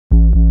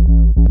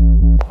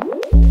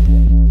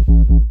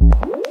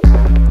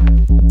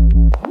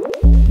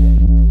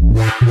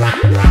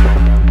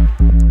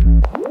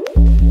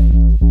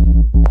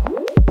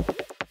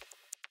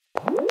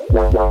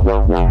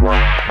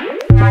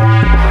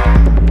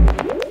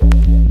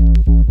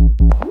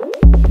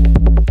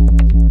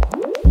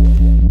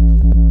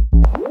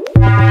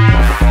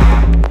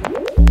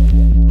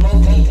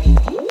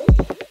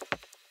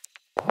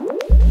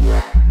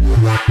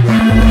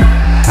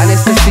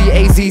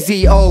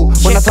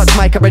touch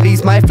mic, I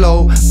release my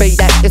flow. Bait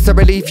that, it's a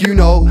relief, you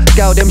know.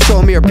 Girl, them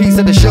show me a piece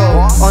of the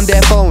show. On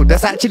their phone,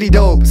 that's actually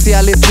dope. See,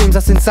 I live dreams,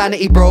 that's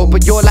insanity, bro.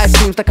 But your life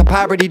seems like a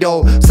parody,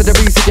 though. So the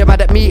reason you're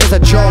mad at me is a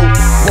joke.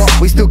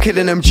 What? We still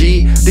killing them,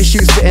 G. This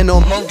shoe's fitting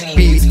on Moegli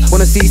beats.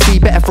 Wanna CC,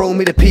 better throw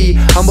me the P.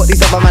 I'm what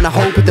these other men are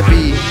hoping to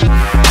be.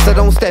 So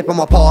don't step on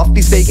my path.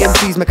 These fake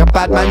MCs make a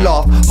bad man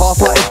laugh.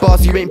 Half-hearted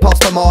bars, you ain't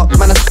past the mark.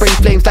 Man, I spring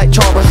flames like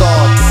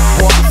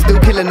Charizard. What? Still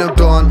killing them,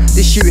 Dawn.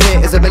 This shoot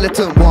here is a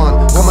militant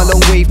one. Come a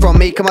long way from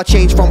making my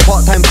change from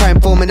part-time crime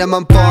for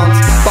minimum funds.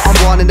 But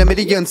I'm one in a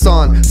million,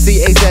 son.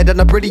 CAZ and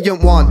a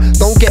brilliant one.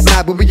 Don't get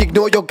mad when we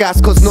ignore your gas,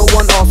 cause no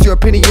one asks your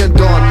opinion,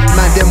 Don.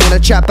 Man, them wanna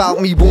chat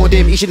about me, warned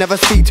him. He should never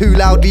speak too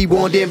loudly,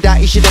 warned him that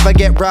he should never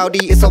get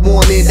rowdy. It's a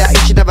warning that he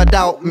should never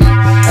doubt me.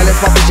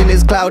 Unless my vision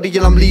is cloudy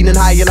and I'm leaning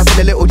high and I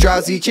feel a little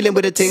drowsy. Chilling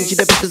with the ting, she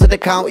the bitches of the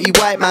county.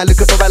 White man,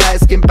 look at the light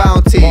skin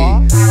bounty.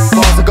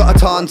 Bars I got a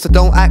ton, so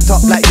don't act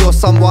up like you're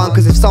someone.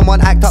 Cause if someone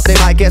act up, they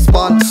might get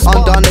spun.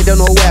 Undone, they don't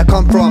know where I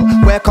come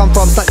from. Where I come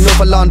from, like North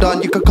of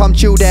London. You can come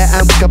chill there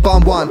and we can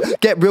bum one.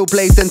 Get real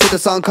blazed until the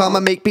sun come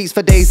and make beats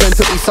for days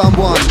until we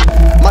someone.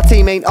 My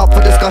team ain't up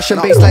for discussion.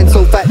 Baseline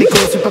so fat they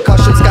cause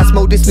repercussions. Gas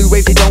mode, this new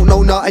wave, they don't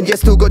know nothing. Yet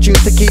still got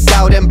tunes to keep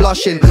loud and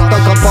blushing. Don't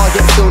come far,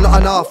 yet still not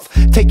enough.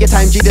 Take your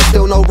time, G, there's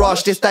still no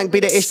rush. This stank be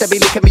the ish, they be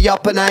licking me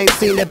up and I ain't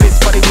seen their bits,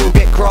 but they will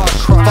get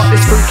crushed. Fuck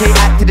this fruitcake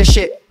acting the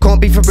shit. Can't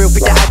be for real,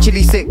 think they're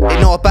actually sick. They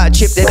know about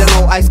Chip, they don't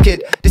know Ice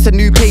Kid. This a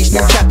new page, new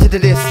chapter to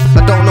this.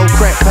 I don't know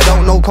Crep, I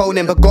don't know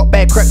Conan, but got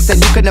bare creps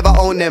and you can never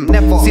own them.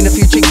 Never seen a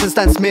few chicks and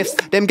Stan Smiths.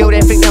 Them girl,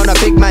 they think they're on a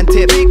big man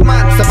tip. Big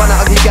man, Savannah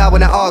ugly gal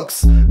when I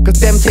Uggs. Cause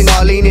them ting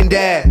are leaning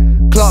there.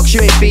 Clarks,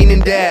 you ain't been in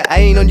there. I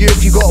ain't on you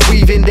if you got a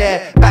weave in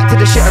there. Back to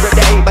the shit, I rip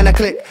the 8 man I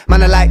click.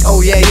 Man I like,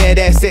 oh yeah, yeah,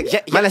 they're sick.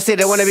 Man I say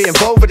they wanna be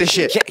involved with the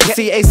shit.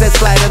 See A says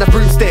slide on a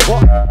broomstick.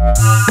 What?